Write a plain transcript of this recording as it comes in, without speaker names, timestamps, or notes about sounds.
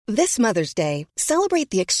This Mother's Day, celebrate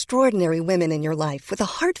the extraordinary women in your life with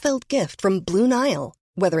a heartfelt gift from Blue Nile.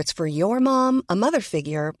 Whether it's for your mom, a mother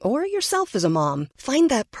figure, or yourself as a mom, find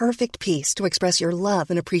that perfect piece to express your love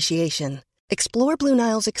and appreciation. Explore Blue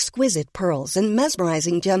Nile's exquisite pearls and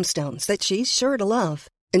mesmerizing gemstones that she's sure to love.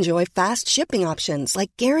 Enjoy fast shipping options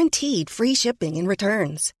like guaranteed free shipping and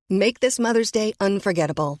returns. Make this Mother's Day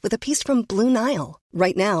unforgettable with a piece from Blue Nile.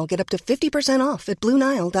 Right now, get up to 50% off at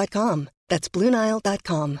BlueNile.com. That's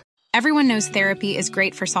BlueNile.com. Everyone knows therapy is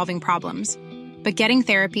great for solving problems. But getting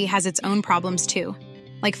therapy has its own problems too.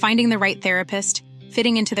 Like finding the right therapist,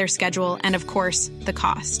 fitting into their schedule, and of course, the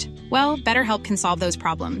cost. Well, BetterHelp can solve those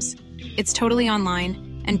problems. It's totally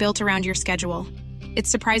online and built around your schedule. It's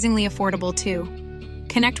surprisingly affordable too.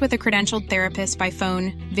 Connect with a credentialed therapist by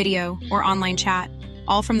phone, video, or online chat,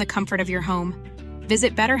 all from the comfort of your home.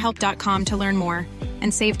 Visit BetterHelp.com to learn more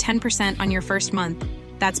and save 10% on your first month.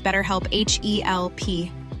 That's BetterHelp,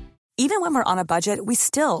 H-E-L-P. Even when we're on a budget, we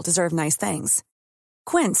still deserve nice things.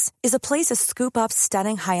 Quince is a place to scoop up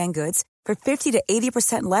stunning high-end goods for 50 to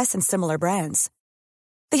 80% less than similar brands.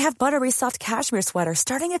 They have buttery soft cashmere sweaters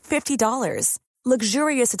starting at $50,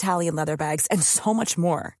 luxurious Italian leather bags, and so much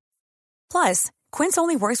more. Plus, Quince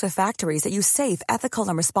only works with factories that use safe, ethical,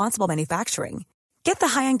 and responsible manufacturing. Get the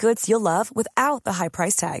high-end goods you'll love without the high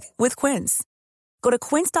price tag with Quince. Go to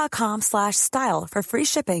quince.com/style for free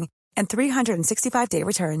shipping and 365-day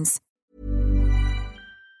returns.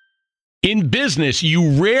 In business,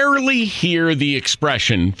 you rarely hear the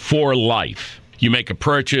expression "for life." You make a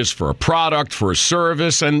purchase for a product, for a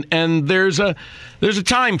service, and there's a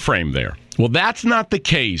time frame there. Well, that's not the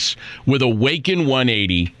case with Awaken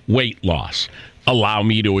 180 weight loss. Allow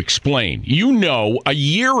me to explain. You know, a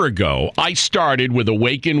year ago, I started with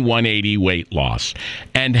Awaken 180 weight loss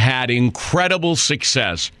and had incredible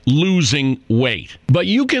success losing weight. But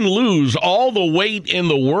you can lose all the weight in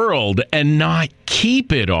the world and not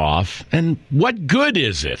keep it off. And what good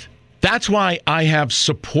is it? That's why I have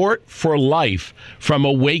support for life from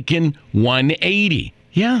Awaken 180.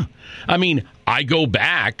 Yeah. I mean, I go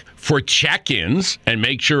back for check-ins and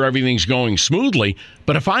make sure everything's going smoothly.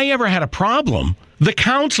 But if I ever had a problem, the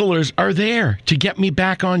counselors are there to get me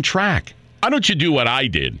back on track. Why don't you do what I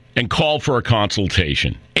did and call for a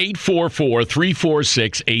consultation?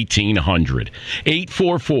 844-346-1800.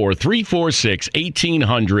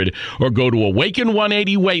 844-346-1800 or go to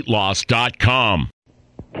awaken180weightloss.com.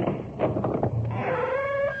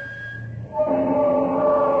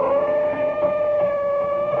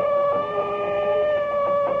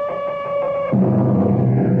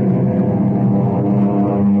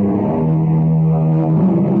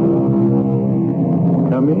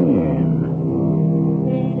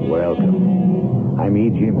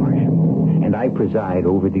 I preside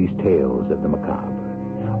over these tales of the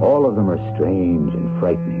macabre. All of them are strange and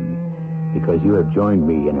frightening because you have joined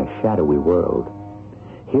me in a shadowy world.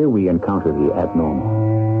 Here we encounter the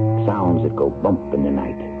abnormal, sounds that go bump in the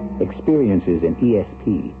night, experiences in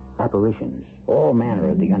ESP, apparitions, all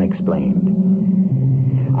manner of the unexplained.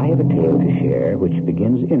 I have a tale to share which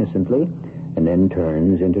begins innocently and then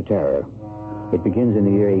turns into terror. It begins in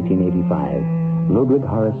the year 1885. Ludwig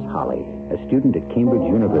Horace Holly, a student at Cambridge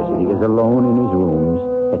University, is alone in his rooms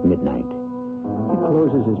at midnight. He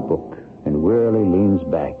closes his book and wearily leans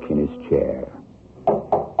back in his chair.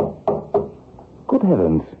 Good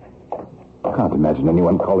heavens. I can't imagine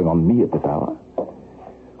anyone calling on me at this hour.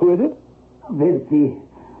 Who is it? Vicky,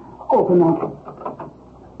 open up.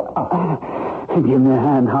 Give me a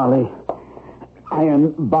hand, Holly.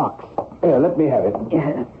 Iron box. Here, let me have it.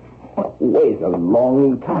 Yeah. Wait a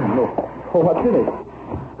long time. Look. What's in it?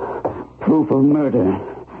 Proof of murder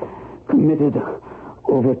committed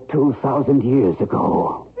over 2,000 years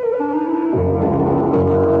ago.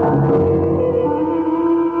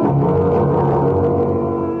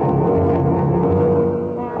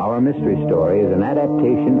 Our mystery story is an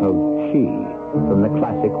adaptation of She from the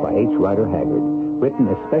classic by H. Rider Haggard, written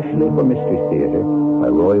especially for Mystery Theater by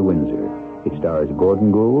Roy Windsor. It stars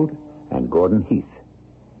Gordon Gould and Gordon Heath.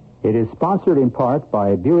 It is sponsored in part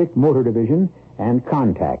by Buick Motor Division and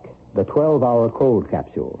Contact, the 12-hour cold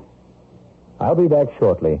capsule. I'll be back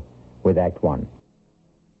shortly with Act One.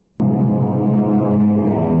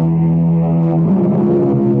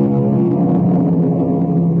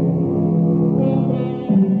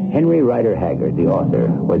 Henry Rider Haggard, the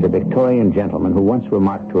author, was a Victorian gentleman who once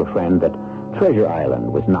remarked to a friend that Treasure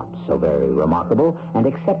Island was not so very remarkable and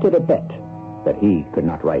accepted a bet that he could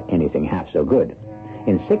not write anything half so good.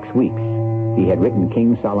 In 6 weeks, he had written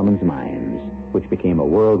King Solomon's Mines, which became a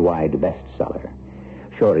worldwide bestseller.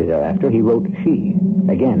 Shortly thereafter, he wrote She,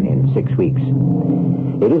 again in 6 weeks.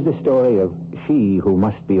 It is the story of She Who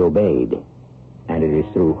Must Be Obeyed, and it is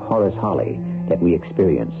through Horace Holly that we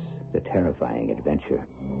experience the terrifying adventure.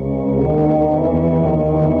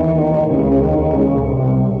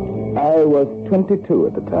 I was 22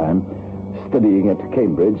 at the time, studying at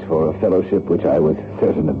Cambridge for a fellowship which I was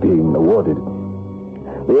certain of being awarded.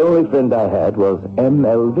 The only friend I had was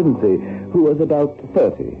M.L. Vincy, who was about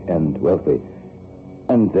 30 and wealthy.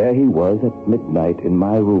 And there he was at midnight in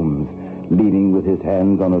my rooms, leaning with his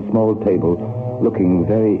hands on a small table, looking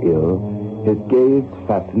very ill, his gaze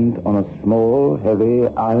fastened on a small, heavy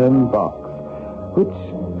iron box,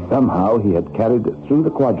 which somehow he had carried through the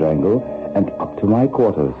quadrangle and up to my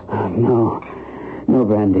quarters. No,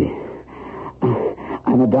 Brandy.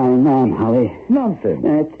 I'm a dying man, Holly. Nonsense.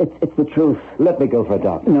 It's the truth. Let me go for a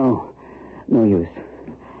doctor. No use.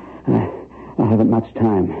 I haven't much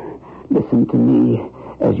time. Listen to me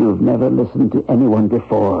as you've never listened to anyone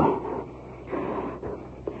before.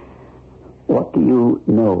 What do you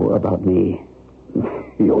know about me?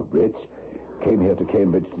 You're rich. Came here to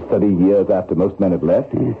Cambridge to study years after most men have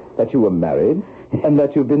left. Yes. That you were married. And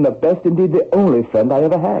that you've been the best, indeed the only friend I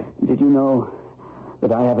ever had. Did you know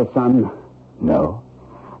that I have a son? No.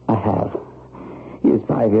 I have. He is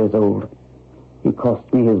 5 years old. He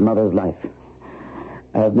cost me his mother's life.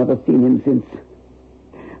 I have never seen him since.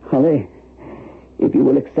 Holly, if you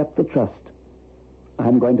will accept the trust,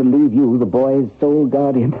 I'm going to leave you the boy's sole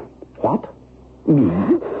guardian. What?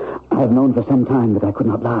 I have known for some time that I could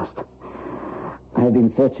not last. I have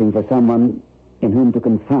been searching for someone in whom to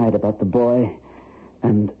confide about the boy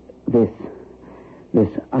and this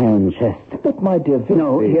iron chest. But, my dear Vincy...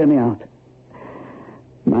 No, hear me out.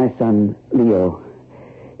 My son, Leo,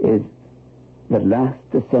 is the last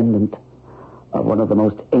descendant of one of the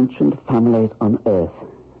most ancient families on earth.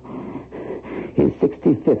 His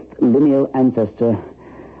 65th lineal ancestor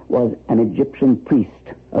was an Egyptian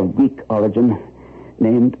priest of Greek origin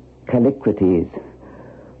named Callicrates,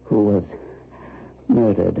 who was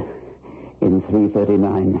murdered in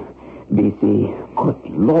 339 B.C. Good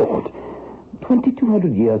Lord!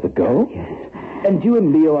 2,200 years ago? Yes. And you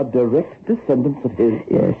and Leo are direct descendants of his?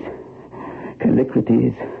 Yes.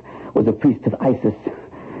 Callicrates was a priest of Isis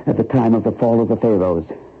at the time of the fall of the pharaohs.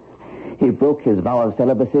 He broke his vow of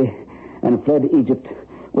celibacy and fled Egypt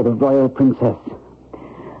with a royal princess.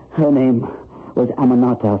 Her name was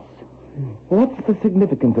Amanatas. What's the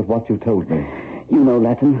significance of what you told me? You know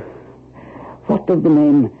Latin. What does the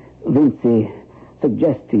name Vincy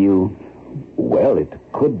suggest to you? Well, it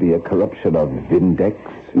could be a corruption of Vindex.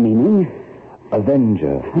 Meaning?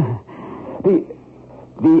 Avenger.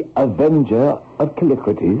 The Avenger of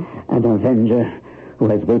Callicrates. An avenger who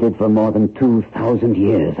has waited for more than 2,000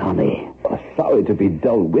 years, Holly. Oh, sorry to be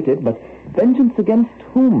dull-witted, but vengeance against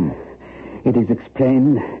whom? It is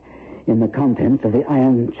explained in the contents of the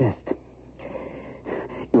iron chest.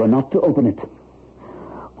 You are not to open it.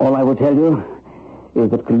 All I will tell you is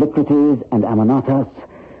that Callicrates and Amanatas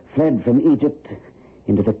fled from Egypt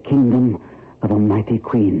into the kingdom of a mighty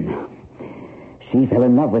queen. She fell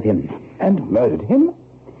in love with him. And murdered him?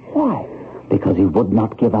 Why? Because he would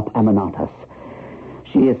not give up Amanatas.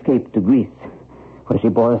 She escaped to Greece, where she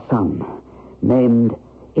bore a son, named,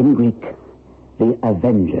 in Greek, the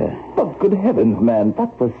Avenger. Oh, good heavens, man,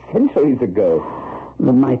 that was centuries ago.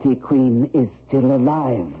 The mighty queen is still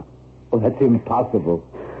alive. Oh, that's impossible.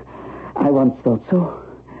 I once thought so.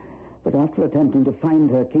 But after attempting to find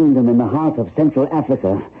her kingdom in the heart of Central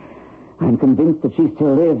Africa, I'm convinced that she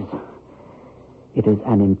still lives. It is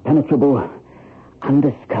an impenetrable,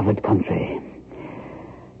 undiscovered country.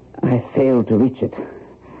 I failed to reach it,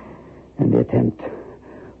 and the attempt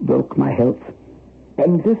broke my health.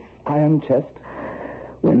 And this iron chest?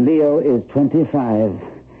 When Leo is 25,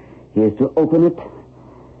 he is to open it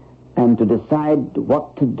and to decide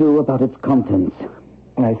what to do about its contents.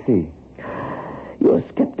 I see. You're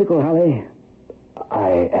skeptical, Holly.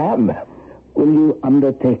 I am. Will you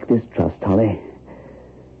undertake this trust, Holly?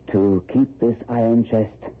 To keep this iron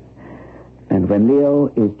chest, and when Leo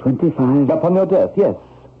is 25... Upon your death, yes.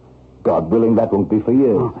 God willing, that won't be for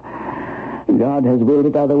years. Oh, God has willed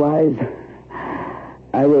it otherwise.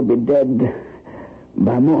 I will be dead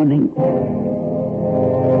by morning.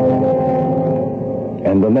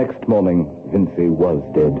 And the next morning, Vincy was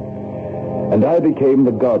dead. And I became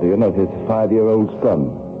the guardian of his 5-year-old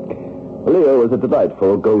son. Leo was a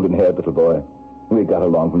delightful, golden-haired little boy. We got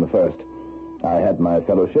along from the first. I had my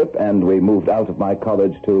fellowship, and we moved out of my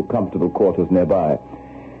college to comfortable quarters nearby.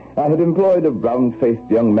 I had employed a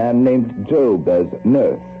round-faced young man named Job as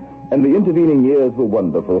nurse, and the intervening years were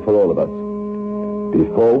wonderful for all of us.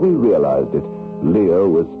 Before we realized it, Leo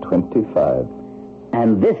was 25.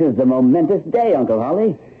 And this is the momentous day, Uncle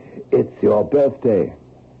Holly. It's your birthday.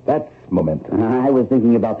 That's momentous. I was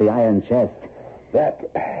thinking about the iron chest. That...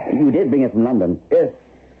 You did bring it from London. Yes,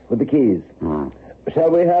 with the keys.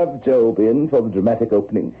 Shall we have Job in for the dramatic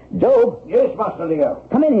opening? Job? Yes, Master Leo.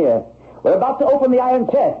 Come in here. We're about to open the iron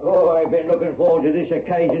chest. Oh, I've been looking forward to this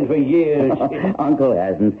occasion for years. Uncle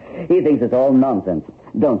hasn't. He thinks it's all nonsense,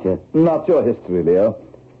 don't you? Not your history, Leo.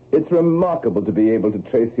 It's remarkable to be able to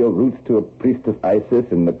trace your roots to a priest of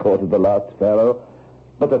Isis in the court of the last pharaoh.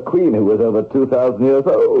 But a queen who was over 2,000 years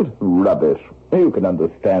old? Rubbish. You can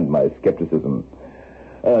understand my skepticism.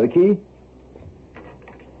 The key?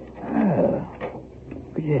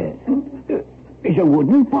 Yes. There's a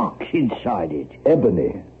wooden box inside it.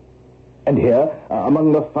 Ebony. And here,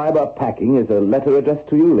 among the fiber packing, is a letter addressed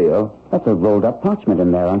to you, Leo. That's a rolled-up parchment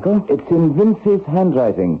in there, Uncle. It's in Vincey's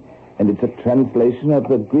handwriting, and it's a translation of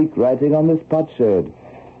the Greek writing on this potsherd.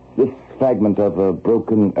 This fragment of a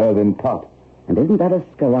broken earthen pot. And isn't that a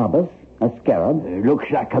scarabus? A scarab? It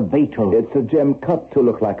looks like a beetle. It's a gem cut to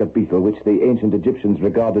look like a beetle, which the ancient Egyptians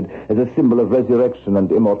regarded as a symbol of resurrection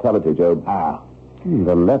and immortality, Job.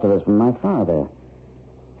 The letter is from my father.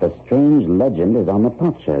 The strange legend is on the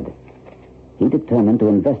potsherd. He determined to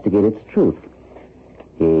investigate its truth.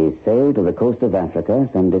 He sailed to the coast of Africa,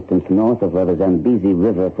 some distance north of where the Zambezi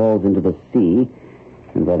River falls into the sea,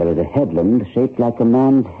 and where there is a headland shaped like a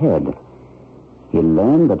man's head. He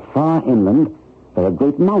learned that far inland there are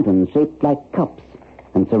great mountains shaped like cups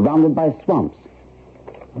and surrounded by swamps.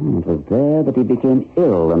 It was there that he became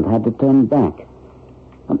ill and had to turn back.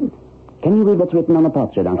 Can you read what's written on the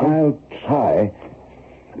potsherd, Uncle? I'll try.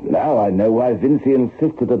 Now I know why Vincey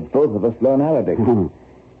insisted that both of us learn Arabic.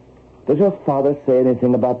 Does your father say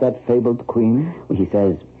anything about that fabled queen? He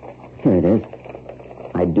says, here it is.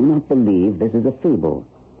 I do not believe this is a fable.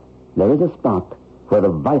 There is a spot where the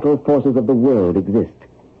vital forces of the world exist.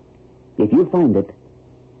 If you find it,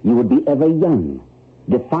 you would be ever young,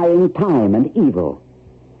 defying time and evil.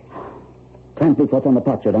 Translate what's on the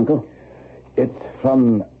potsherd, Uncle. It's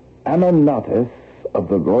from Ammonatus of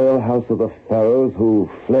the royal house of the pharaohs who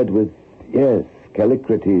fled with, yes,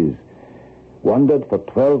 Callicrates, wandered for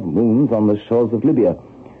 12 moons on the shores of Libya.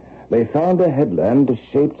 They found a headland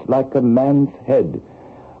shaped like a man's head,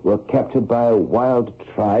 were captured by a wild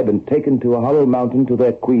tribe and taken to a hollow mountain to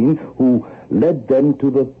their queen, who led them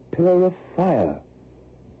to the pillar of fire.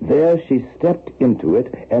 There she stepped into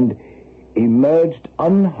it and emerged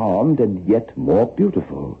unharmed and yet more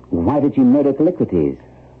beautiful. Why did she murder Callicrates?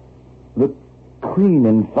 The queen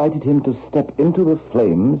invited him to step into the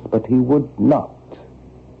flames, but he would not.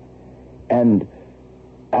 And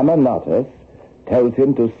Ammonatus tells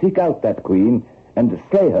him to seek out that queen and to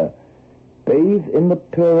slay her, bathe in the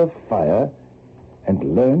pillar of fire,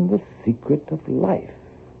 and learn the secret of life.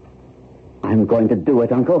 I'm going to do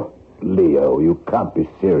it, Uncle. Leo, you can't be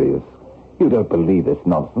serious. You don't believe this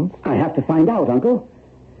nonsense. I have to find out, Uncle.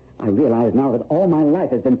 I realize now that all my life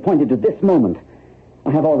has been pointed to this moment.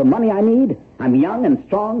 I have all the money I need. I'm young and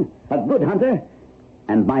strong, a good hunter,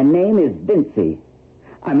 and my name is Vincey.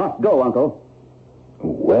 I must go, Uncle.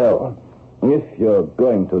 Well, if you're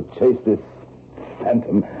going to chase this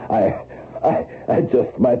phantom, I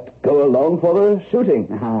just might go along for the shooting.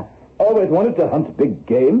 Always wanted to hunt big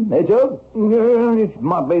game, eh, Joe? It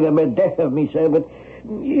might be the death of me, sir, but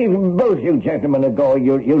if both you gentlemen are going,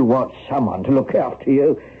 you'll want someone to look after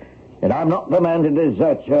you. And I'm not the man to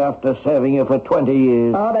desert you after serving you for 20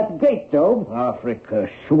 years. Oh, that's great, Job. Africa,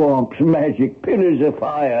 swamps, magic, pillars of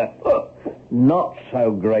fire. Oh, not so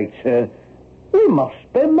great, sir. You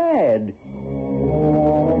must be mad.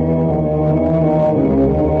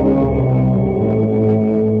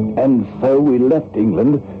 And so we left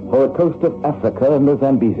England for the coast of Africa and the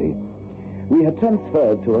Zambezi. We had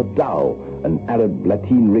transferred to a dhow, an Arab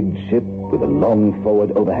lateen-rigged ship with a long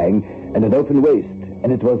forward overhang and an open waist,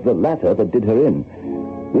 and it was the latter that did her in.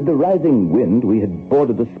 With the rising wind, we had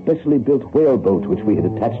boarded a specially built whaleboat which we had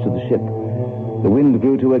attached to the ship. The wind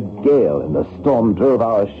grew to a gale, and the storm drove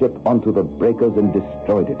our ship onto the breakers and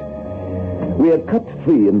destroyed it. We had cut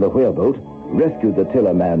free in the whaleboat, rescued the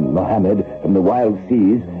tillerman, Mohammed, from the wild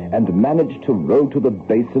seas, and managed to row to the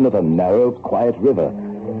basin of a narrow, quiet river.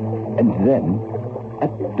 And then,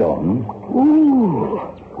 at dawn...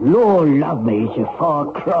 Lord love me, it's a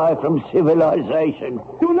far cry from civilization.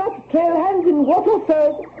 Do not trail hands in water,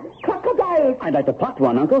 sir. Crocodiles. I'd like to pot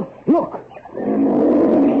one, Uncle. Look!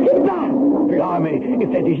 Blimey,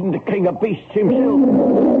 if that isn't the king of beasts himself.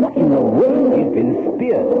 What in the world? He's been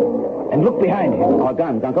speared. And look behind him. Our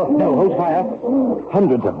guns, Uncle. No, hold fire.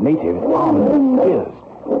 Hundreds of natives armed with spears.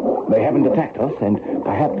 They haven't attacked us, and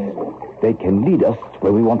perhaps they can lead us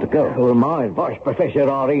where we want to go. Oh, my advice, Professor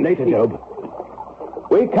Ari. Later, Job.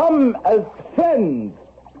 We come as friends.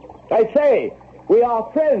 I say, we are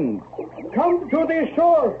friends. Come to the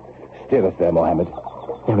shore. Steer us there, Mohammed.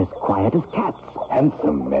 They're as quiet as cats.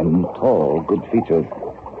 Handsome men, tall, good features.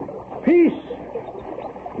 Peace.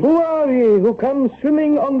 Who are ye who come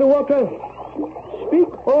swimming on the water?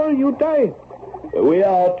 Speak or you die. We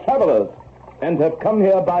are travelers and have come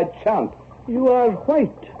here by chance. You are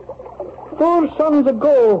white. 4 suns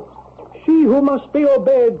ago, she who must be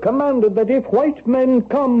obeyed commanded that if white men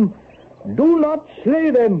come, do not slay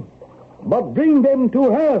them, but bring them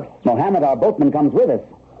to her. Mohammed, our boatman, comes with us.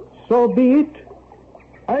 So be it.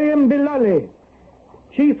 I am Bilali,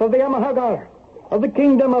 chief of the Amahagar, of the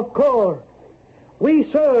kingdom of Kor.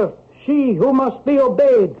 We serve she who must be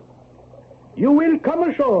obeyed. You will come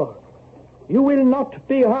ashore. You will not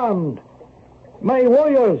be harmed. My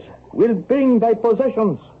warriors will bring thy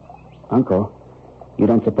possessions. Uncle, you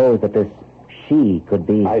don't suppose that this she could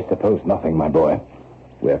be... I suppose nothing, my boy.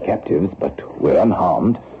 We're captives, but we're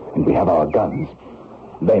unharmed, and we have our guns.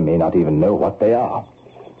 They may not even know what they are.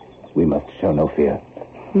 We must show no fear.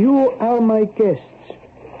 You are my guests.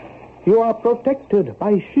 You are protected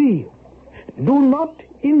by she. Do not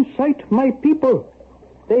incite my people.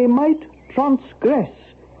 They might transgress.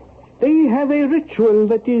 They have a ritual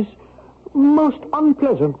that is most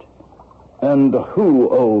unpleasant. And who,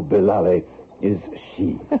 O Bilali, is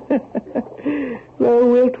she? Thou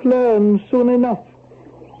wilt learn soon enough,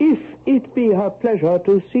 if it be her pleasure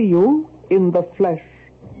to see you in the flesh.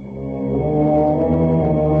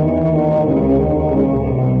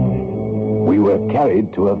 We were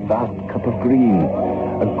carried to a vast cup of green,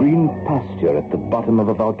 a green pasture at the bottom of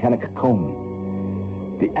a volcanic cone.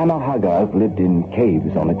 The Amahagars lived in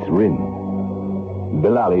caves on its rim.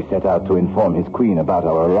 Bilali set out to inform his queen about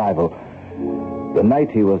our arrival. The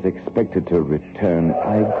night he was expected to return,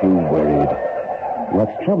 I grew worried.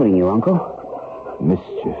 What's troubling you, Uncle?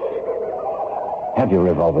 Mischief. Have your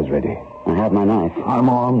revolvers ready. I have my knife. I'm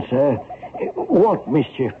armed, sir. What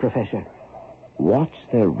mischief, Professor? Watch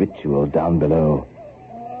their ritual down below.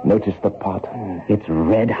 Notice the pot. It's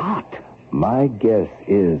red hot. My guess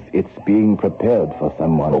is it's being prepared for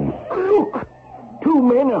someone. Look! 2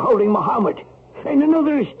 men are holding Muhammad, and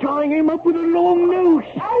another is tying him up with a long noose.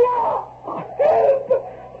 Allah! Help!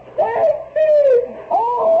 Save me!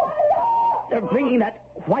 Oh, Allah! They're bringing that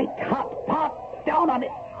white hot pot down on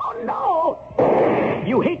it. Oh, no!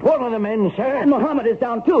 You hit one of the men, sir. And Muhammad is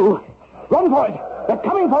down, too. Run for it! They're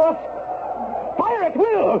coming for us! Fire at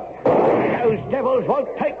will! Those devils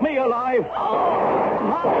won't take me alive.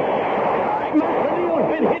 Master Leo's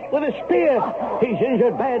been hit with a spear. He's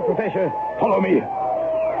injured bad, Professor. Follow me.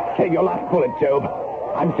 Save your last bullet, Job.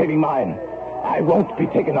 I'm saving mine. I won't be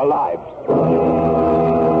taken alive.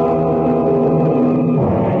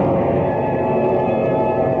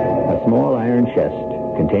 A small iron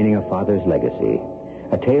chest containing a father's legacy.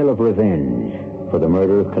 A tale of revenge for the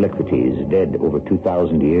murder of Callicrates, dead over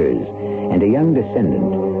 2,000 years. And a young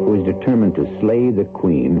descendant who is determined to slay the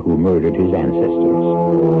queen who murdered his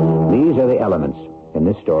ancestors. These are the elements in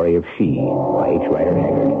this story of She by H. Rider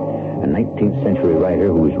Haggard, a 19th century writer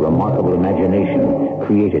whose remarkable imagination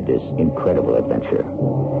created this incredible adventure.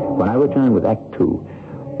 When I return with Act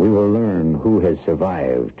 2, we will learn who has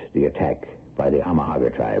survived the attack by the Amahaga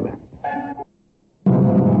tribe.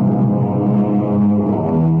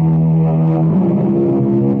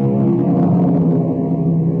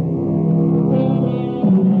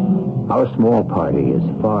 Our small party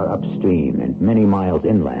is far upstream and many miles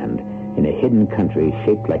inland in a hidden country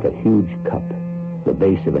shaped like a huge cup, the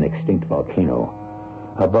base of an extinct volcano.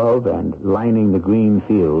 Above and lining the green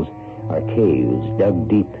fields are caves dug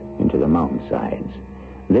deep into the mountainsides.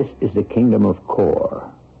 This is the kingdom of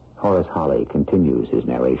Kor. Horace Holly continues his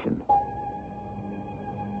narration.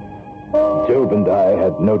 Job and I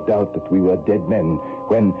had no doubt that we were dead men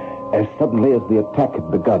when, as suddenly as the attack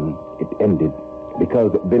had begun, it ended.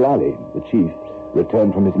 Because Bilali, the chief,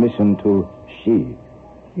 returned from his mission to She.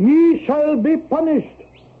 Ye shall be punished.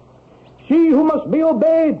 She who must be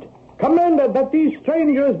obeyed commanded that these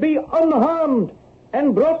strangers be unharmed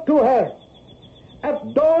and brought to her.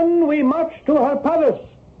 At dawn we march to her palace.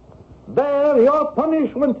 There your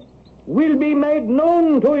punishment will be made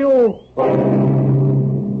known to you.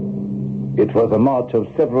 It was a march of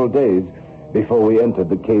several days before we entered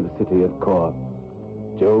the cave city of Kor.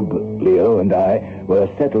 Job, Leo, and I were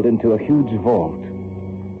settled into a huge vault.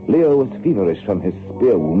 Leo was feverish from his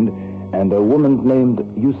spear wound, and a woman named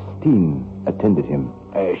Justine attended him.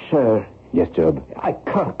 Sir. Yes, Job? I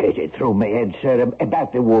can't get it through my head, sir,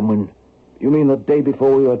 about the woman. You mean the day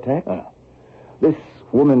before we were attacked? This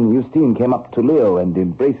woman Justine came up to Leo and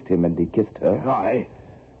embraced him, and he kissed her. Aye.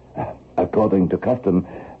 According to custom,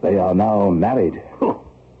 they are now married.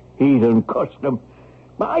 Heathen custom.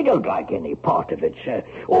 But I don't like any part of it, sir.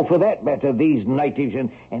 Or for that matter, these natives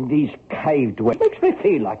and these cave dwellers. Makes me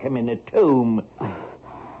feel like I'm in a tomb.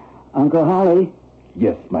 Uncle Holly?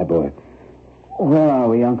 Yes, my boy. Where are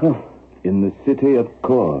we, Uncle? In the city of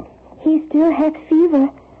Kor. He still has fever.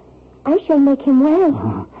 I shall make him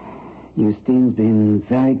well. Justine's been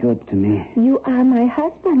very good to me. You are my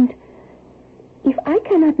husband. If I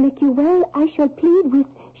cannot make you well, I shall plead with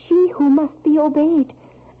she who must be obeyed,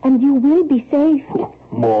 and you will be saved.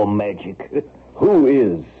 More magic. Who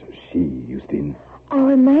is she, Justine?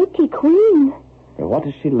 Our mighty queen. What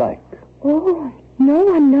is she like? Oh, no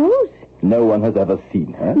one knows. No one has ever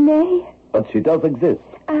seen her? Nay. But she does exist.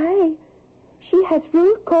 Aye. She has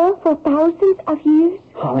ruled Kor for thousands of years.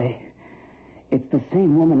 Holly, it's the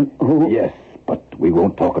same woman who... Yes, but we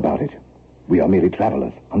won't talk about it. We are merely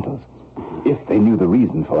travelers, hunters. If they knew the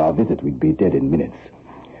reason for our visit, we'd be dead in minutes.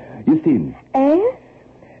 Justine. Eh?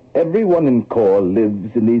 Everyone in Kor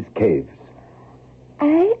lives in these caves.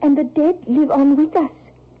 Aye, and the dead live on with us.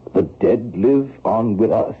 The dead live on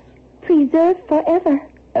with us. Preserved forever.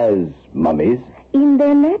 As mummies? In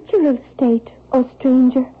their natural state, O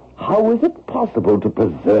stranger. How is it possible to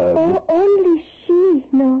preserve... Oh, only she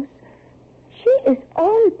knows. She is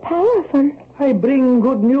all-powerful. I bring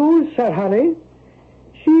good news, Sir Harry.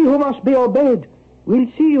 She who must be obeyed will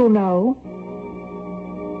see you now.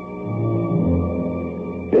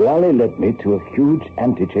 Bilali led me to a huge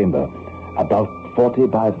antechamber, about 40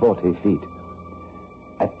 by 40 feet.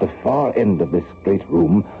 At the far end of this great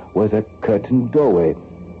room was a curtained doorway.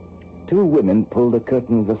 Two women pulled the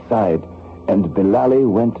curtains aside, and Bilali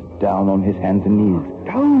went down on his hands and knees.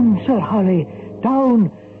 Down, Sir Harry,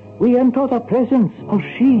 down. We enter the presence of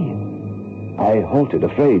she. I halted,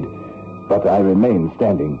 afraid, but I remained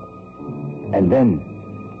standing. And then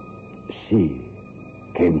she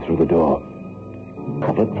came through the door,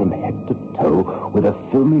 covered from head to toe with a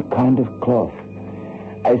filmy kind of cloth.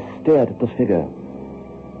 I stared at the figure.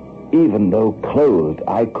 Even though clothed,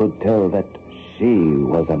 I could tell that she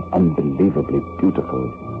was an unbelievably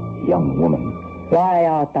beautiful young woman. Why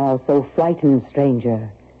art thou so frightened,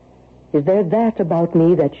 stranger? Is there that about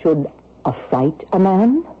me that should affright a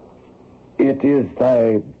man? It is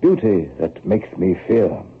thy beauty that makes me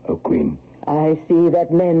fear, O Queen. I see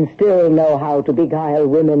that men still know how to beguile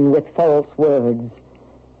women with false words.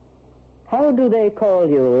 How do they call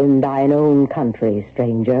you in thine own country,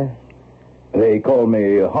 stranger? They call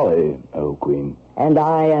me Holly, O Queen. And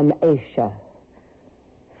I am Aisha.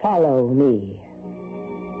 Follow me.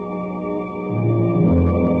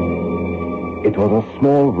 It was a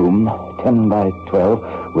small room, 10 by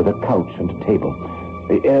 12, with a couch and a table.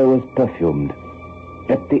 The air was perfumed.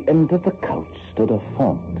 At the end of the couch stood a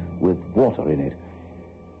font with water in it.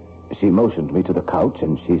 She motioned me to the couch,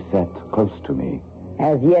 and she sat close to me.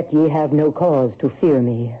 As yet ye have no cause to fear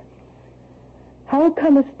me. How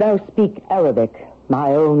comest thou speak Arabic,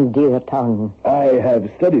 my own dear tongue? I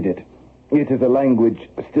have studied it. It is a language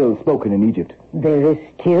still spoken in Egypt. There is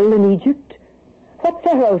still in Egypt? What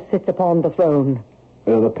pharaoh sits upon the throne?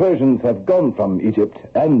 The Persians have gone from Egypt,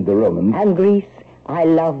 and the Romans. And Greece? I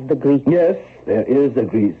love the Greeks. Yes, there is a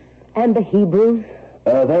Greece. And the Hebrews?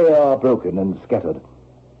 They are broken and scattered.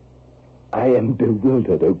 I am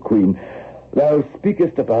bewildered, O Queen. Thou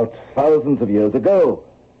speakest about thousands of years ago.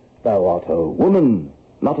 Thou art a woman,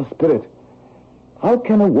 not a spirit. How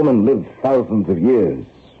can a woman live thousands of years?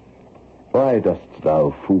 Why dost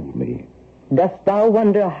thou fool me? Dost thou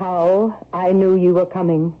wonder how I knew you were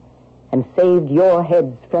coming and saved your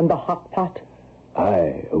heads from the hot pot?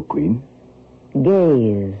 Aye, O Queen.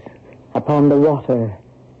 Gaze upon the water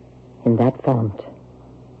in that font.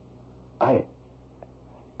 I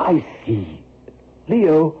see.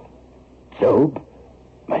 Leo, Job,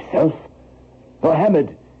 myself,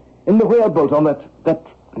 Mohammed, in the whaleboat on that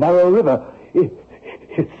narrow river.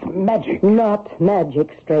 It's magic. Not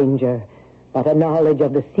magic, stranger, but a knowledge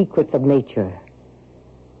of the secrets of nature.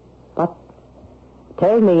 But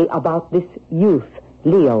tell me about this youth,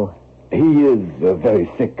 Leo. He is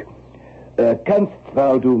very sick. Canst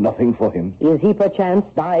thou do nothing for him? Is he perchance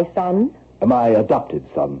thy son? My adopted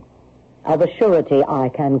son. Of a surety I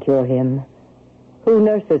can cure him. Who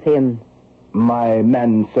nurses him? My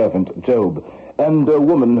manservant, Job, and a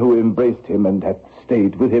woman who embraced him and hath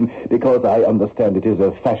stayed with him, because I understand it is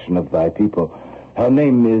a fashion of thy people. Her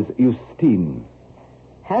name is Justine.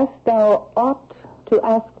 Hast thou aught to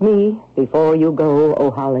ask me before you go,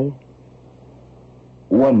 O Holly?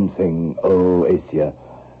 One thing, O Asia.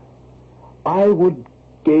 I would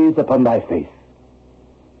gaze upon thy face,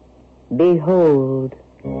 Behold.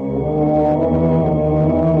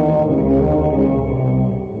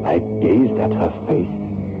 I gazed at her face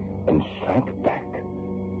and shrank back,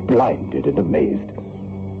 blinded and amazed.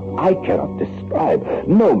 I cannot describe,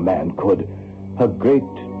 no man could, her great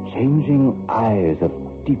changing eyes of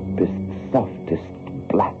deepest, softest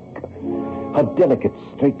black, her delicate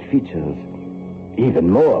straight features. Even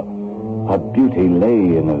more, her beauty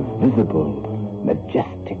lay in a visible,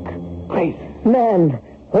 majestic grace. Man,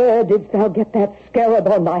 where didst thou get that scarab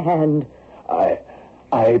on thy hand?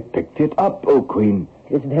 I picked it up, O Queen.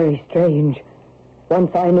 It is very strange.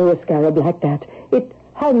 Once I knew a scarab like that. It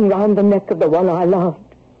hung round the neck of the one I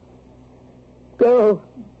loved. Go.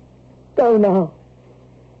 Go now.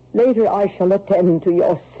 Later I shall attend to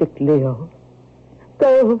your sick Leo.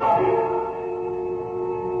 Go.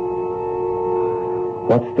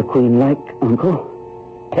 What's the Queen like,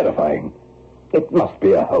 Uncle? Terrifying. It must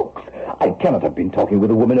be a hoax. I cannot have been talking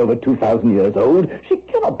with a woman over 2,000 years old. She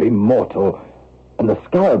cannot be mortal. And the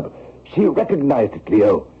scarab, she recognized it,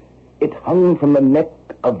 Leo. It hung from the neck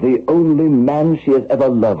of the only man she has ever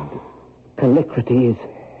loved. Callicrates.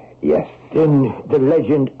 Yes. Then the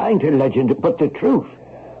legend ain't a legend, but the truth.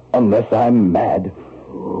 Unless I'm mad.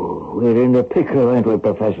 Oh, we're in a pickle, ain't we,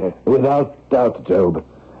 Professor? Without doubt, Job.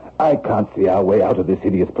 I can't see our way out of this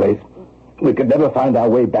hideous place. We could never find our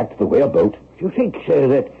way back to the whaleboat. Do you think, sir,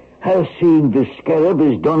 that her seeing the scarab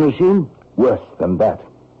has done us in? Worse than that.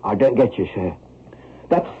 I don't get you, sir.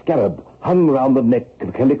 That scarab hung round the neck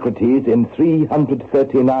of Callicrates in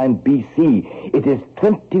 339 B.C. It is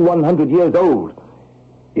 2,100 years old.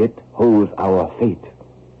 It holds our fate.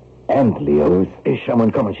 And Leo's. Is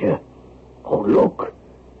someone coming, sir? Oh, look.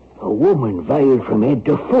 A woman veiled from head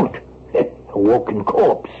to foot. A walking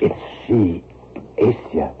corpse. It's she,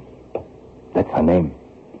 Asia. That's her name.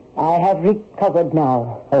 I have recovered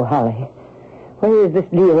now, oh Holly. Where is this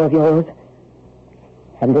Leo of yours?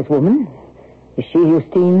 And this woman? Is she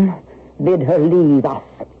Justine? Bid her leave us.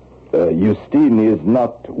 Justine is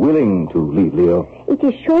not willing to leave Leo. It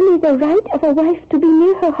is surely the right of a wife to be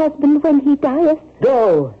near her husband when he dieth.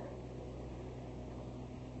 Go.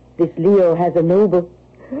 This Leo has a noble...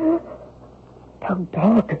 Thou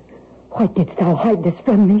dog, why didst thou hide this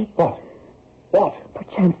from me? What? What?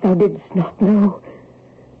 Perchance thou didst not know.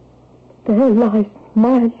 There lies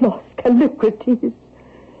my lost Callicrates.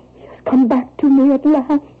 He has come back to me at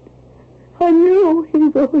last. I knew he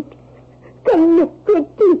would.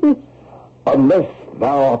 Callicrates. Unless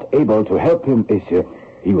thou art able to help him, Asia,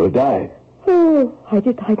 he will die. Oh, why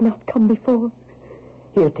did I not come before?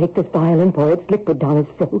 Here, take this vial and pour its liquid down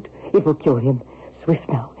his throat. It will cure him. Swift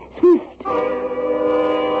now, swift.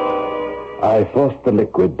 I forced the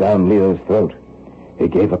liquid down Leo's throat. He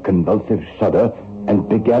gave a convulsive shudder and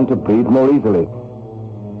began to breathe more easily.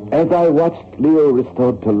 As I watched Leo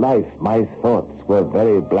restored to life, my thoughts were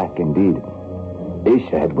very black indeed.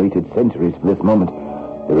 Asia had waited centuries for this moment,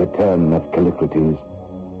 the return of Callicrates.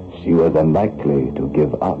 She was unlikely to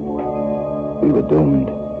give up. We were doomed.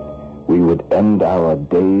 We would end our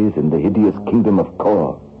days in the hideous kingdom of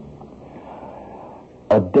Kor.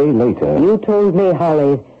 A day later... You told me,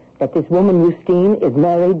 Holly, that this woman Justine is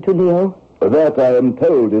married to Leo? That, I am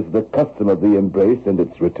told, is the custom of the embrace and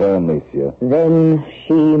its return, Asia. Then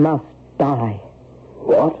she must die.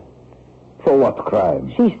 What? For what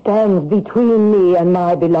crime? She stands between me and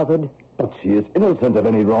my beloved. But she is innocent of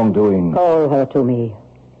any wrongdoing. Call her to me.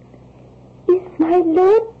 Is my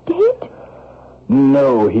lord dead?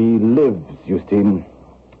 No, he lives, Justine.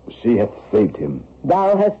 She hath saved him.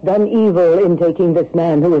 Thou hast done evil in taking this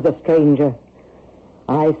man who is a stranger.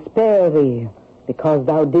 I spare thee, because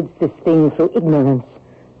thou didst this thing through ignorance.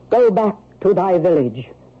 Go back to thy village.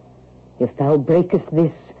 If thou breakest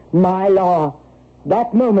this, my law,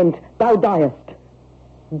 that moment thou diest.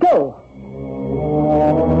 Go!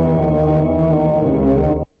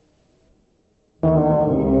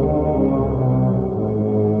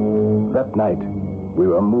 That night, we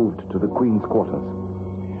were moved to the Queen's quarters.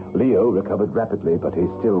 Leo recovered rapidly, but he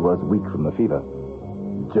still was weak from the fever.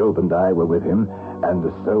 Job and I were with him, and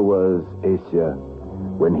so was Asia,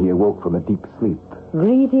 when he awoke from a deep sleep.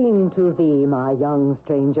 Greeting to thee, my young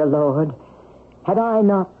stranger lord. Had I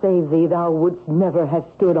not saved thee, thou wouldst never have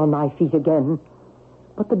stood on thy feet again.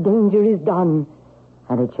 But the danger is done,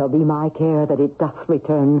 and it shall be my care that it doth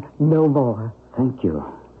return no more. Thank you.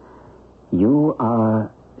 You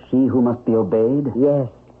are she who must be obeyed? Yes,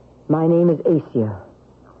 my name is Asia.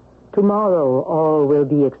 Tomorrow all will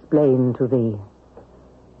be explained to thee.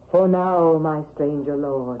 For now, my stranger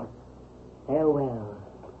lord, farewell.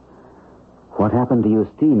 What happened to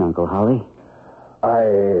Justine, Uncle Holly? I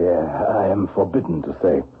am forbidden to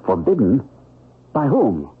say. Forbidden? By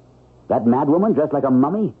whom? That mad woman dressed like a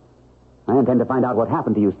mummy? I intend to find out what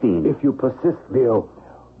happened to Justine. If you persist, Leo,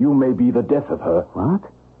 you may be the death of her.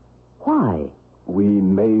 What? Why? We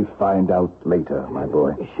may find out later, my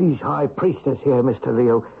boy. She's High Priestess here, Mr.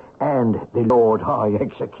 Leo, and the Lord High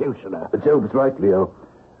Executioner. Job's right, Leo.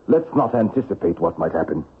 Let's not anticipate what might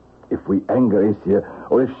happen. If we anger Asia,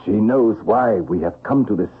 or if she knows why we have come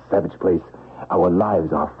to this savage place, our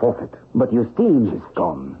lives are forfeit. But Justine... She's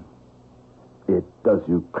gone. It does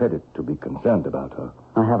you credit to be concerned about her.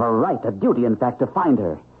 I have a right, a duty, in fact, to find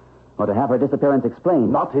her. Or to have her disappearance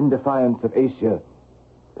explained. Not in defiance of Asia.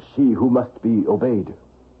 She who must be obeyed.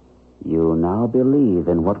 You now believe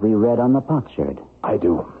in what we read on the potsherd. I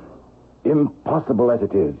do. Impossible as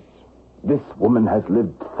it is, this woman has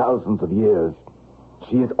lived thousands of years.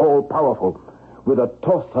 She is all-powerful. With a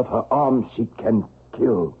toss of her arm, she can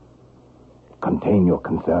kill. Contain your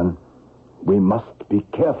concern. We must be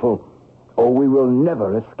careful, or we will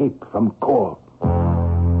never escape from Kor.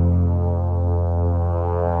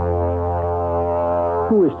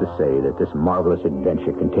 Who is to say that this marvelous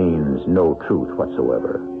adventure contains no truth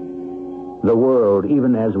whatsoever? The world,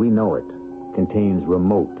 even as we know it, contains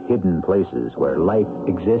remote, hidden places where life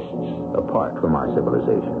exists apart from our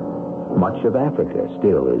civilization. Much of Africa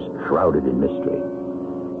still is shrouded in mystery.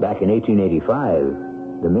 Back in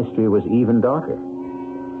 1885, the mystery was even darker.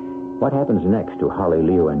 What happens next to Holly,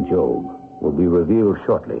 Leo, and Job will be revealed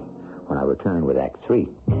shortly when I return with Act 3.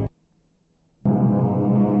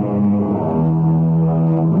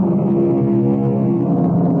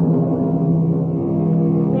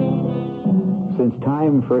 Since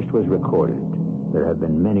time first was recorded, there have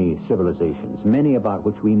been many civilizations, many about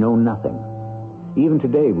which we know nothing. Even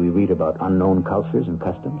today, we read about unknown cultures and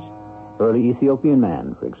customs. Early Ethiopian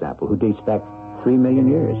man, for example, who dates back 3 million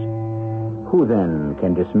years. Who then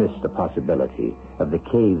can dismiss the possibility of the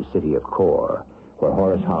cave city of Kor, where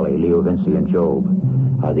Horace Holly, Leo Vinci, and Job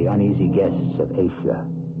are the uneasy guests of Asia,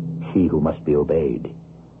 she who must be obeyed?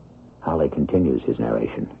 Holly continues his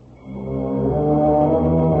narration.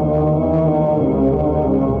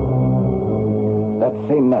 That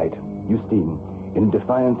same night, Justine, in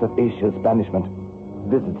defiance of Asia's banishment,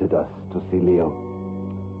 visited us to see Leo.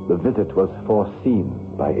 The visit was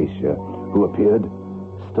foreseen by Asia, who appeared,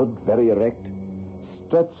 stood very erect,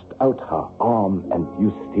 stretched out her arm, and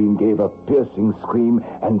Justine gave a piercing scream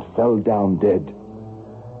and fell down dead.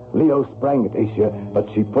 Leo sprang at Asia, but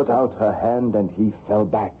she put out her hand and he fell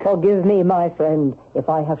back. Forgive me, my friend, if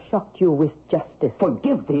I have shocked you with justice.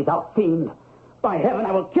 Forgive thee, thou fiend! By heaven,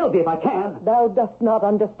 I will kill thee if I can! Thou dost not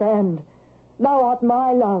understand. Thou art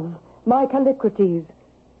my love, my Callicrates.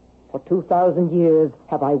 For 2,000 years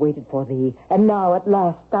have I waited for thee, and now at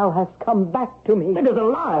last thou hast come back to me. It is a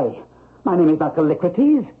lie. My name is not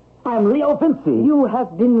Callicrates. I am Leo Vinci. You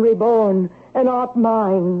have been reborn, and art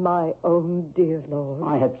mine, my own dear lord.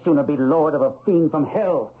 I had sooner be lord of a fiend from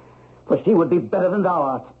hell, for she would be better than thou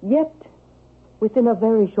art. Yet, within a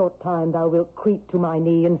very short time, thou wilt creep to my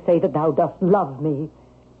knee and say that thou dost love me.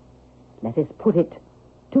 Let us put it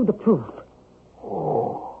to the proof.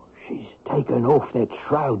 Oh, she's taken off that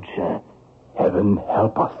shroud, sir. Heaven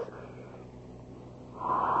help us.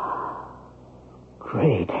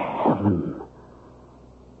 Great heaven.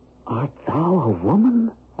 Art thou a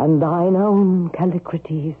woman? And thine own,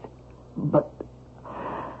 Callicrates. But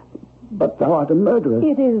thou art a murderer.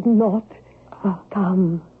 It is not.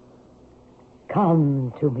 Come.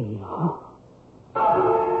 Come to me.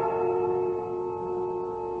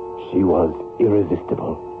 She was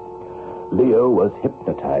irresistible. Leo was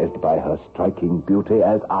hypnotized by her striking beauty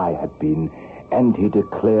as I had been, and he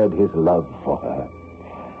declared his love for her.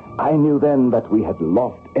 I knew then that we had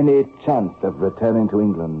lost any chance of returning to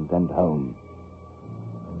England and home.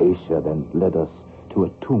 Asia then led us to a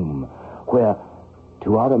tomb where,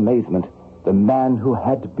 to our amazement, the man who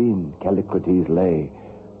had been Callicrates lay,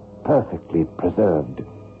 perfectly preserved.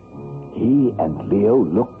 He and Leo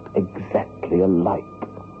looked exactly alike.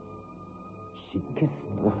 She kissed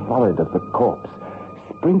the forehead of the corpse,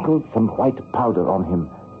 sprinkled some white powder on him,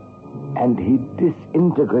 and he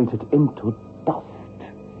disintegrated into dust.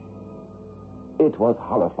 It was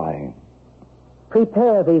horrifying.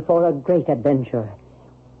 Prepare thee for a great adventure.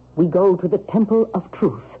 We go to the Temple of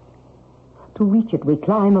Truth. To reach it, we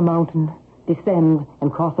climb a mountain, descend,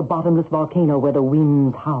 and cross a bottomless volcano where the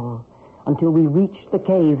winds howl, until we reach the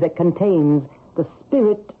cave that contains the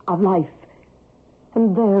spirit of life.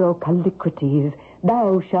 And there, O Callicrates,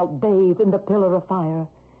 thou shalt bathe in the pillar of fire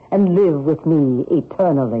and live with me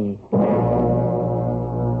eternally.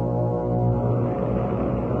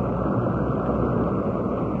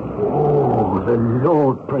 Oh, the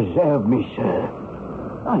Lord preserve me, sir.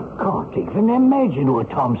 I can't even imagine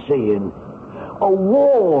what I'm seeing. A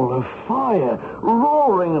wall of fire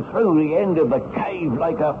roaring through the end of the cave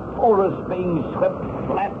like a forest being swept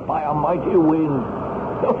flat by a mighty wind.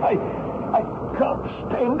 I can't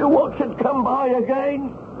stand to watch it come by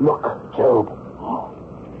again. Look, Job. Oh,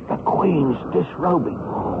 the Queen's disrobing.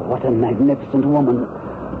 Oh, what a magnificent woman.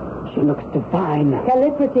 She looks divine.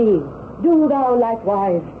 Calliprate, do thou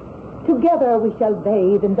likewise. Together we shall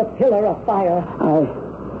bathe in the pillar of fire.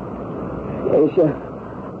 Asia,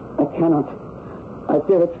 I cannot. I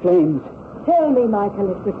fear its flames. Tell me, my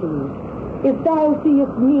Calliprate, if thou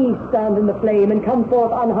seest me stand in the flame and come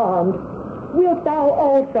forth unharmed, wilt thou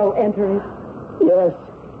also enter it? Yes.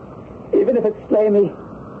 Even if it slay me,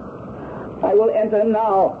 I will enter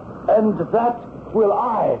now. And that will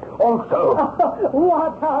I also.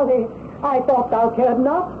 What, Harley? I thought thou cared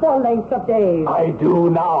not for length of days. I do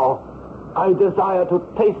now. I desire to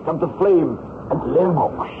taste of the flame and live.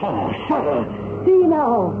 Oh, sir. See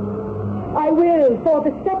now, I will, for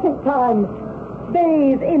the second time,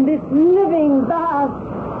 bathe in this living bath.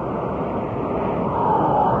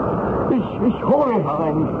 It's horrible,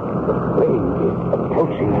 and the flame is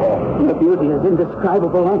approaching her. The beauty is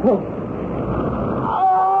indescribable, Uncle.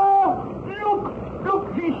 Look,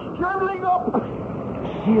 she's struggling up.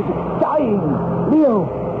 She is dying. Leo,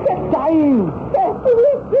 dying.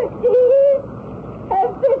 Calliprate,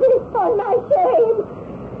 have pity for my shame.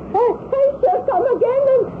 I shall come again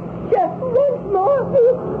and just once more be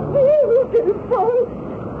beautiful.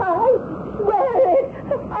 I swear it.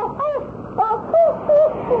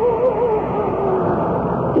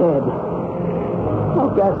 Dead. Oh,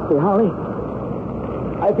 ghastly, Holly.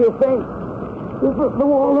 I feel faint. The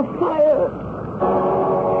wall of fire.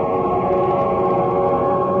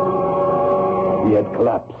 We had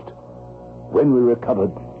collapsed. When we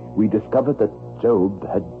recovered, we discovered that Job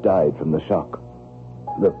had died from the shock.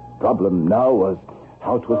 The problem now was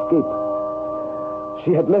how to escape.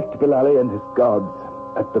 She had left Bilali and his guards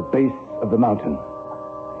at the base of the mountain.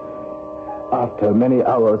 After many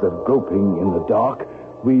hours of groping in the dark,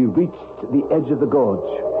 we reached the edge of the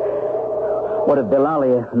gorge. What if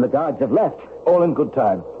Bilali and the guards have left? All in good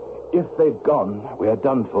time. If they've gone, we are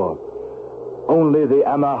done for. Only the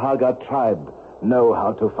Amahaga tribe know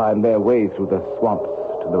how to find their way through the swamps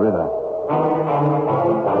to the river.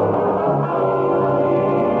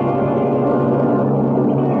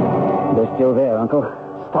 They're still there, Uncle.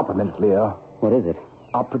 Stop a minute, Leo. What is it?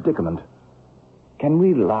 Our predicament. Can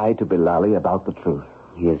we lie to Bilali about the truth?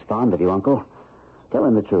 He is fond of you, Uncle. Tell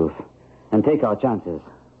him the truth, and take our chances.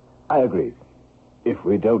 I agree. If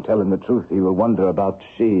we don't tell him the truth, he will wonder about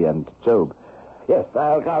she and Job. Yes,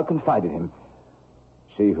 I'll confide in him.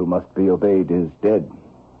 She who must be obeyed is dead.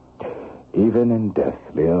 Even in death,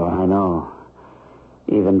 Leo. I know.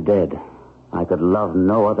 Even dead, I could love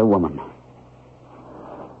no other woman.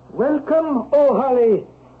 Welcome, O Holly.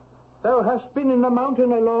 Thou hast been in the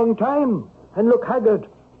mountain a long time, and look haggard.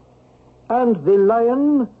 And the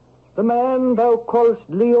lion, the man thou callest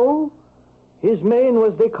Leo, his mane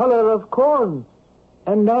was the color of corn,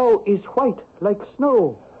 and now is white like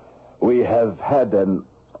snow. We have had an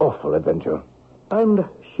awful adventure. And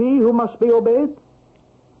she who must be obeyed?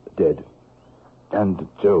 Dead. And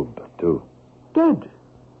Job, too. Dead?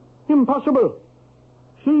 Impossible.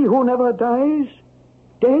 She who never dies?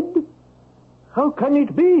 Dead? How can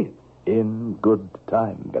it be? In good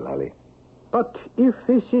time, Bilali. But if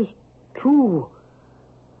this is true,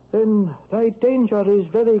 then thy danger is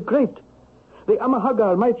very great. The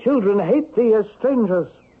Amahagar, my children, hate thee as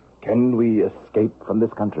strangers. Can we escape from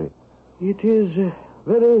this country? It is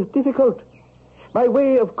very difficult. By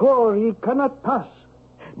way of Kor, ye cannot pass.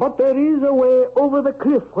 But there is a way over the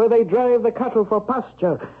cliff where they drive the cattle for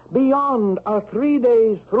pasture. Beyond are 3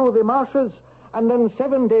 days through the marshes, and then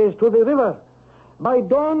 7 days to the river. By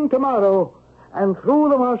dawn tomorrow, and through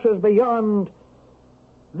the marshes beyond,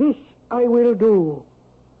 this I will do.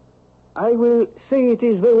 I will say it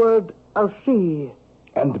is the word of she.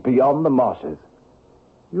 And beyond the marshes?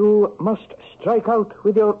 You must strike out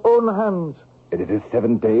with your own hands. And it is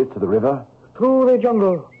 7 days to the river? Through the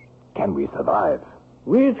jungle. Can we survive?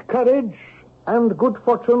 With courage and good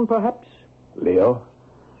fortune, perhaps. Leo?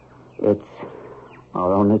 It's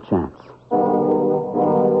our only chance.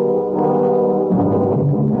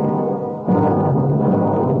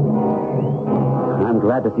 I'm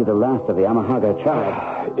glad to see the last of the Amahaga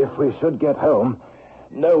tribe. If we should get home,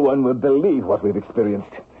 no one will believe what we've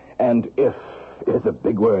experienced. And if is a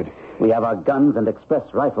big word. We have our guns and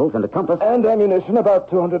express rifles and a compass. And ammunition, about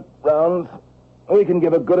 200 rounds. We can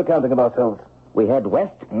give a good accounting of ourselves. We head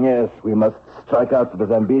west? Yes, we must strike out for the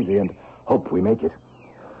Zambezi and hope we make it.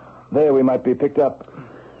 There we might be picked up.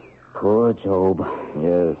 Poor Job.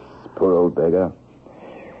 Yes, poor old beggar.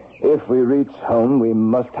 If we reach home, we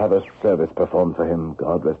must have a service performed for him.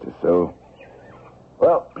 God rest his soul.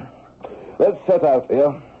 Well, let's set out,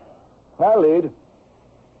 Leo. I'll lead.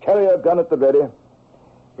 Carry your gun at the ready.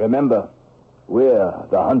 Remember, we're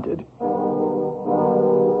the hunted.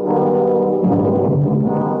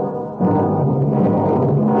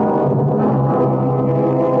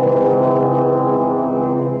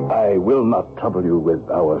 I will not trouble you with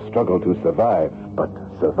our struggle to survive, but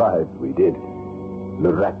survive we did.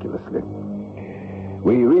 Miraculously.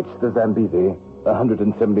 We reached the Zambezi,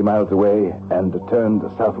 170 miles away, and turned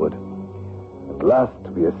southward. At last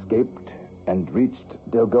we escaped and reached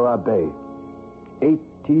Delgoa Bay.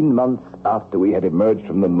 18 months after we had emerged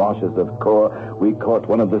from the marshes of Kor, we caught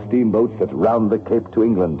one of the steamboats that round the Cape to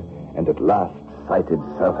England, and at last sighted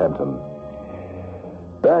Southampton.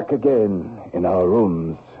 Back again in our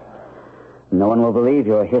rooms. No one will believe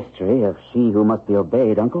your history of she who must be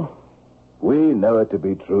obeyed, Uncle. We know it to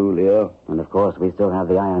be true, Leo. And of course, we still have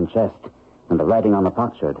the iron chest and the writing on the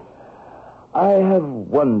potsherd. I have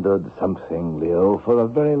wondered something, Leo, for a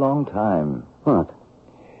very long time. What?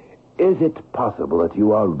 Is it possible that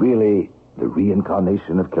you are really the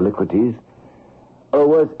reincarnation of Callicrates? Or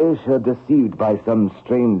was Asia deceived by some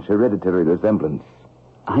strange hereditary resemblance?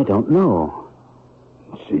 I don't know.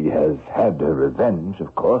 She has had her revenge,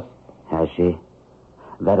 of course. Has she?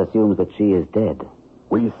 That assumes that she is dead.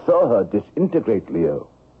 We saw her disintegrate, Leo.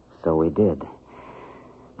 So we did.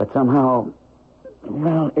 But somehow,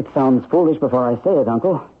 well, it sounds foolish before I say it,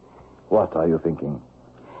 Uncle. What are you thinking?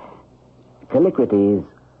 Callicrates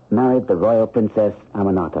married the royal princess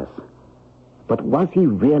Amynotus. But was he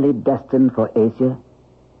really destined for Asia?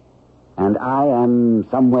 And I am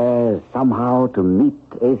somewhere, somehow, to meet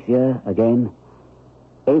Asia again?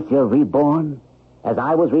 Asia reborn, as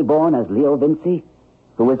I was reborn as Leo Vinci,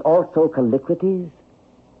 who is also Callicrates?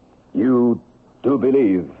 You do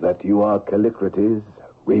believe that you are Callicrates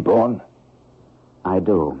reborn? I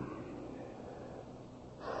do.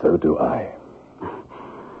 So do I.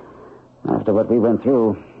 After what we went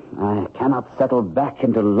through, I cannot settle back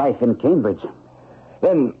into life in Cambridge.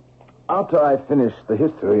 Then, after I finish the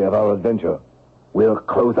history of our adventure, we'll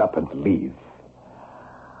close up and leave.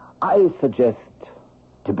 I suggest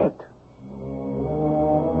Tibet.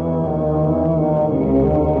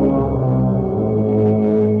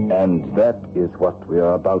 And that is what we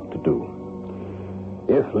are about to do.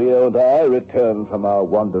 If Leo and I return from our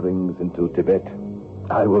wanderings into Tibet,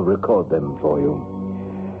 I will record them for you.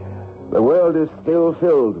 The world is still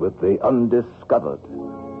filled with the undiscovered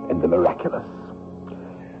and the miraculous.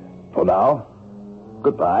 For now,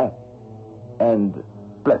 goodbye, and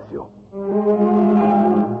bless you.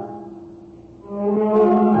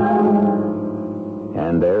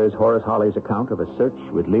 And there is Horace Holly's account of a search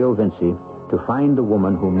with Leo Vinci to find the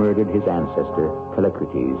woman who murdered his ancestor,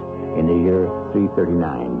 Callicrates, in the year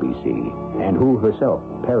 339 B.C., and who herself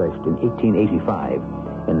perished in 1885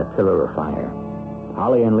 in the Pillar of Fire.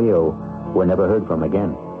 Holly and Leo were never heard from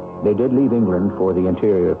again. They did leave England for the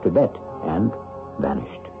interior of Tibet and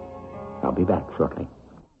vanished. I'll be back shortly.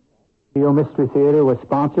 Leo Mystery Theater was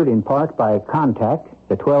sponsored in part by Contact,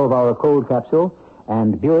 the 12-hour cold capsule,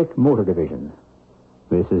 and Buick Motor Division.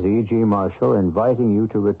 This is E.G. Marshall inviting you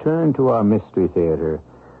to return to our Mystery Theater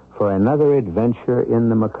for another adventure in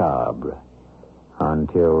the macabre.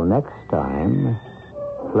 Until next time,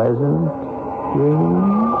 pleasant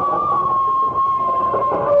dreams.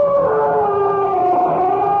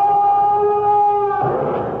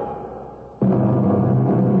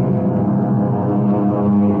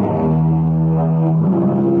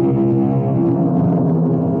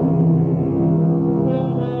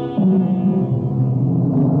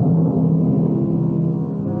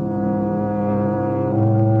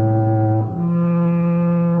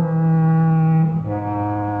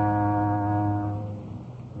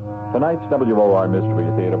 Tonight's WOR Mystery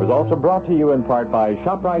Theater was also brought to you in part by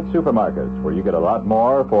ShopRite Supermarkets, where you get a lot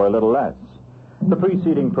more for a little less. The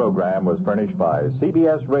preceding program was furnished by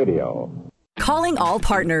CBS Radio. Calling all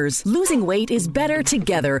partners. Losing weight is better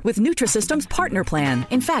together with Nutrisystem's Partner Plan.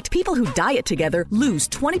 In fact, people who diet together lose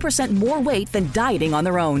 20% more weight than dieting on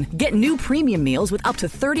their own. Get new premium meals with up to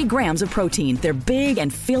 30 grams of protein. They're big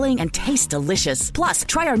and filling and taste delicious. Plus,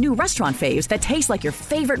 try our new restaurant faves that taste like your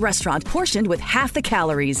favorite restaurant, portioned with half the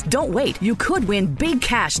calories. Don't wait. You could win big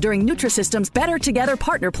cash during Nutrisystem's Better Together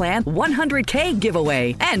Partner Plan 100K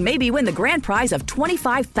giveaway. And maybe win the grand prize of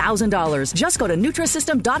 $25,000. Just go to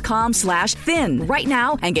Nutrisystem.com/think THIN right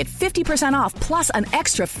now and get 50% off plus an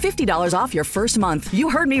extra $50 off your first month. You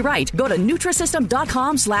heard me right. Go to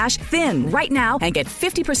Nutrisystem.com/thin right now and get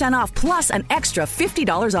 50% off plus an extra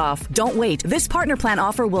 $50 off. Don't wait. This partner plan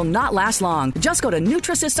offer will not last long. Just go to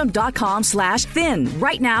Nutrisystem.com/thin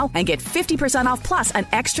right now and get 50% off plus an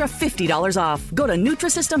extra $50 off. Go to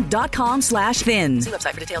Nutrisystem.com/thin. See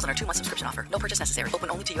website for details on our 2-month subscription offer. No purchase necessary. Open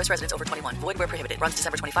only to U.S. residents over 21. Void where prohibited. Runs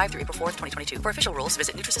December 25 through April 4th, 2022. For official rules,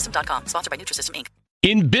 visit Nutrisystem.com. Sponsored by Nutrisystem, Inc.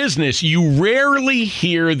 In business, you rarely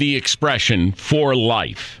hear the expression "for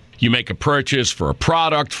life." You make a purchase for a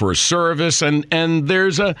product, for a service, and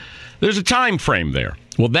there's a time frame there.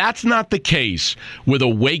 Well, that's not the case with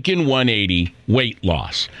Awaken 180 weight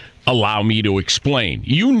loss. Allow me to explain.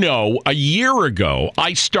 You know, a year ago,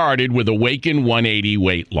 I started with Awaken 180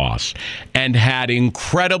 weight loss and had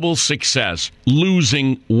incredible success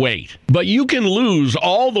losing weight. But you can lose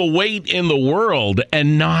all the weight in the world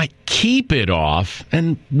and not keep it off.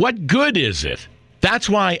 And what good is it? That's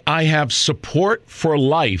why I have support for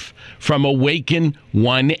life from Awaken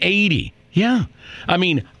 180. Yeah. I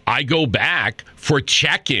mean, I go back for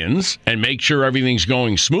check-ins and make sure everything's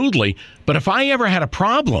going smoothly. But if I ever had a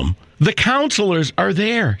problem, the counselors are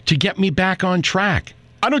there to get me back on track.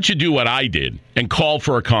 Why don't you do what I did and call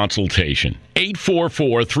for a consultation?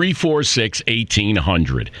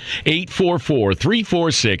 844-346-1800.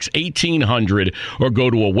 844-346-1800 or go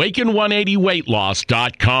to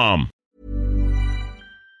awaken180weightloss.com.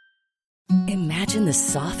 Imagine the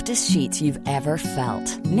softest sheets you've ever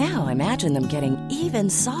felt. Now imagine them getting even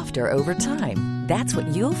softer over time. That's what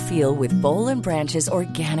you'll feel with Boll & Branch's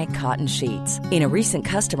organic cotton sheets. In a recent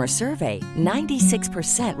customer survey,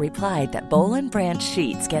 96% replied that Boll & Branch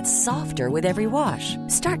sheets get softer with every wash.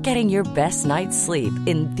 Start getting your best night's sleep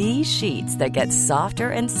in these sheets that get softer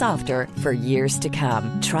and softer for years to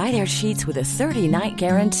come. Try their sheets with a 30-night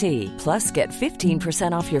guarantee. Plus, get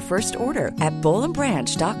 15% off your first order at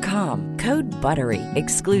bollandbranch.com. Code BUTTERY.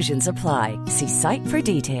 Exclusions apply. See site for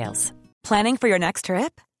details. Planning for your next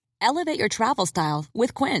trip? Elevate your travel style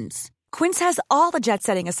with Quince. Quince has all the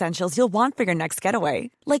jet-setting essentials you'll want for your next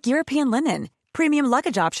getaway, like European linen, premium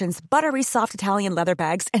luggage options, buttery soft Italian leather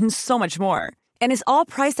bags, and so much more. And is all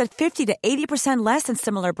priced at 50 to 80% less than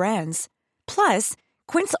similar brands. Plus,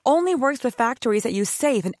 Quince only works with factories that use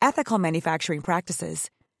safe and ethical manufacturing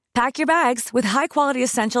practices. Pack your bags with high-quality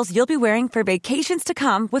essentials you'll be wearing for vacations to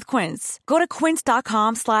come with Quince. Go to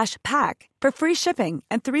quince.com/pack for free shipping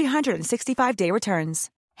and 365-day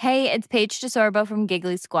returns. Hey, it's Paige DeSorbo from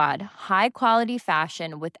Giggly Squad. High quality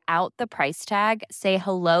fashion without the price tag. Say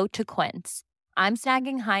hello to Quince. I'm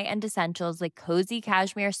snagging high-end essentials like cozy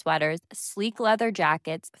cashmere sweaters, sleek leather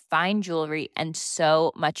jackets, fine jewelry, and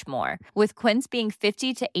so much more. With Quince being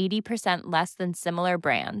 50 to 80% less than similar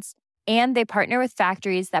brands. And they partner with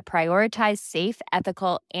factories that prioritize safe,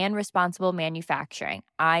 ethical, and responsible manufacturing.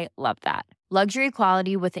 I love that. Luxury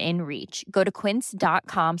quality within reach. Go to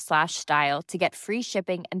quince.com/style to get free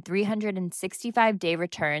shipping and 365-day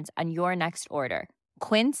returns on your next order.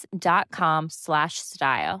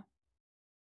 Quince.com/style.